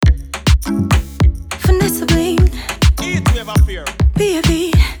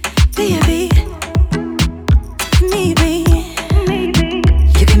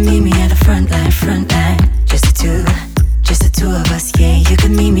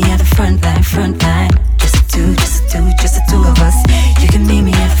the front line, front line. Just the two, just the two, just the two of us. You can meet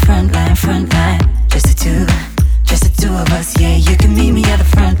me at the front line, front line. Just the two, just the two of us, yeah. You can meet me at the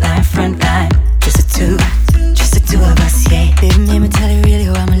front line, front line. Just the two, just the two of us, yeah. Baby, let me tell you really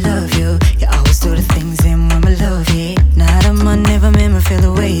how I'ma love you. You always do the things in when we love you. Not a man never made me feel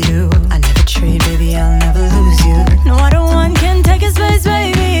the way you do. I never trade, baby, I'll never lose you. No other one can take your space,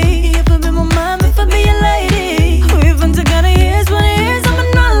 baby. If I be my mom, if I be your lady. We've been together years, 20 years. I'ma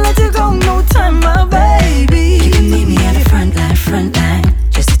not let you go, no time, my baby. You can meet me at the front line, front line.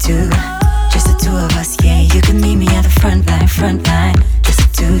 Just the two, just the two of us, yeah. You can meet me at the front line, front line. Just the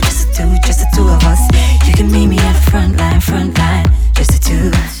two, just the two, just the two of us. You can meet me at the front line, front line. Just the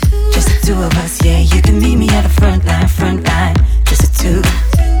two, just the two of us, yeah. You can meet me at the front line, front line. Just the two,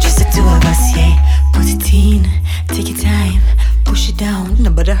 just the two of us, yeah. Put it in, take your time, push it down,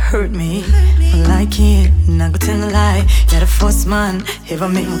 nobody hurt me. I like it, not gonna tell a lie. You're the first man, ever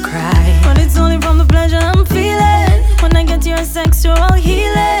make me cry. But it's only from the pleasure I'm feeling. When I get your sexual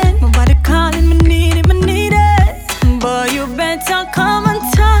healing. My body calling, me need it, me need it. Boy, you better come on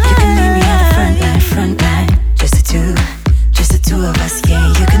time. You can meet me at the front line, front line. Just the two of us,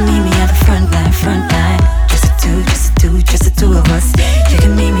 yeah.